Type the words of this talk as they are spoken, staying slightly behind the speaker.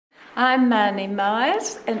I'm Marnie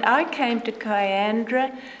Myers, and I came to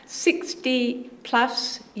Kiandra 60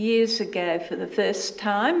 plus years ago for the first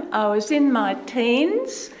time. I was in my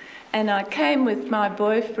teens, and I came with my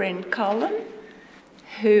boyfriend Colin,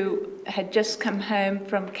 who had just come home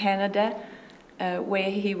from Canada, where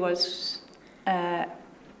he was a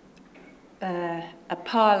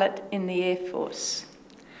pilot in the Air Force.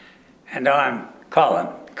 And I'm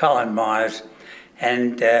Colin Myers,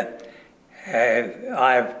 and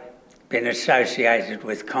I've been associated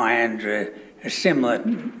with Kiandra a similar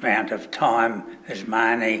amount of time as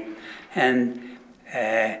Marnie, and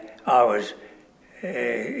I was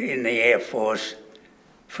in the Air Force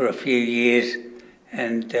for a few years,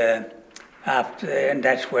 and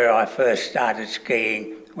that's where I first started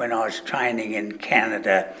skiing, when I was training in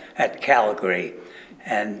Canada at Calgary,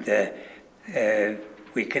 and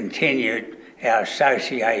we continued our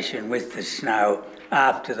association with the snow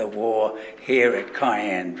after the war here at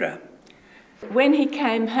Kiandra. When he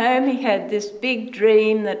came home, he had this big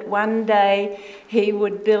dream that one day he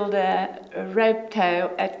would build a rope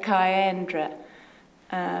tow at Kiandra,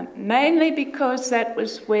 mainly because that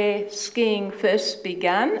was where skiing first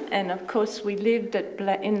began, and of course we lived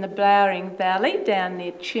in the Blowering Valley down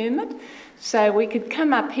near Tumut, so we could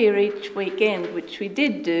come up here each weekend, which we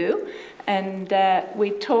did do, and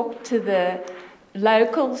we talked to the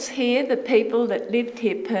locals here, the people that lived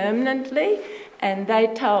here permanently, and they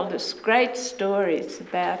told us great stories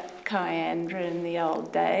about Kiandra in the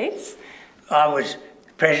old days. I was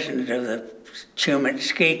president of the Tumut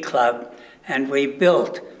Ski Club, and we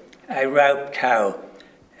built a rope tow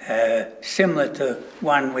similar to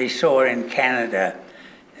one we saw in Canada.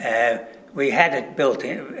 We had it built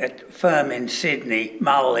at a firm in Sydney,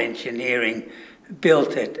 Mole Engineering,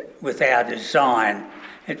 built it with our design.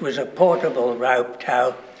 It was a portable rope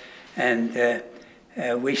tow, and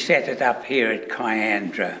we set it up here at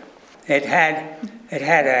Kiandra. It had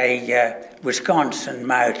a Wisconsin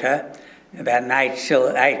motor, about an 8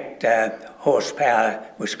 horsepower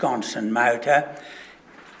Wisconsin motor,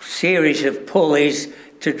 series of pulleys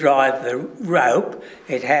to drive the rope.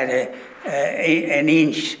 It had an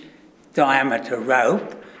inch diameter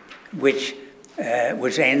rope, which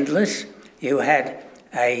was endless. You had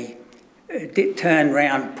a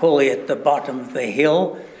turn-round pulley at the bottom of the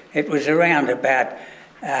hill. It was around about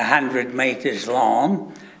 100 metres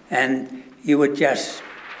long, and you would just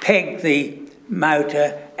peg the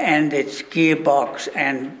motor and its gearbox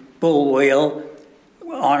and bull wheel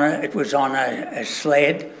on it. It was on a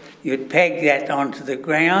sled. You'd peg that onto the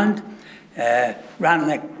ground, run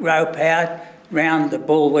the rope out, round the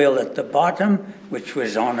bull wheel at the bottom, which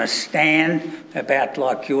was on a stand about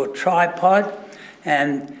like your tripod,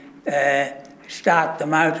 and start the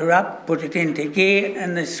motor up, put it into gear,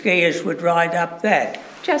 and the skiers would ride up that.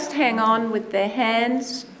 Just hang on with their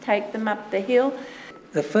hands, take them up the hill.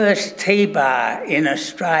 The first T-bar in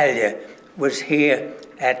Australia was here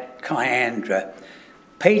at Kiandra.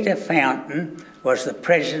 Peter Fountain was the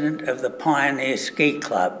president of the Pioneer Ski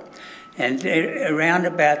Club, and around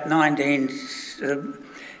about the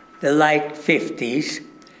late 50s,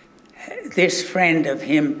 this friend of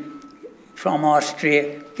him from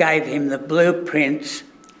Austria gave him the blueprints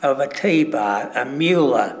of a T-bar, a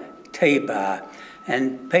Mueller T-bar,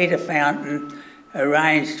 and Peter Fountain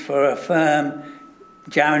arranged for a firm,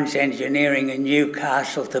 Jones Engineering in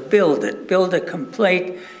Newcastle, to build a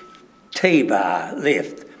complete T-bar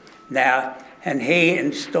lift. Now, and he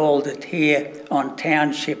installed it here on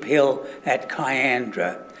Township Hill at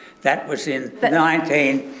Kiandra. That was in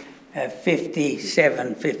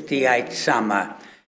 1957-58 summer.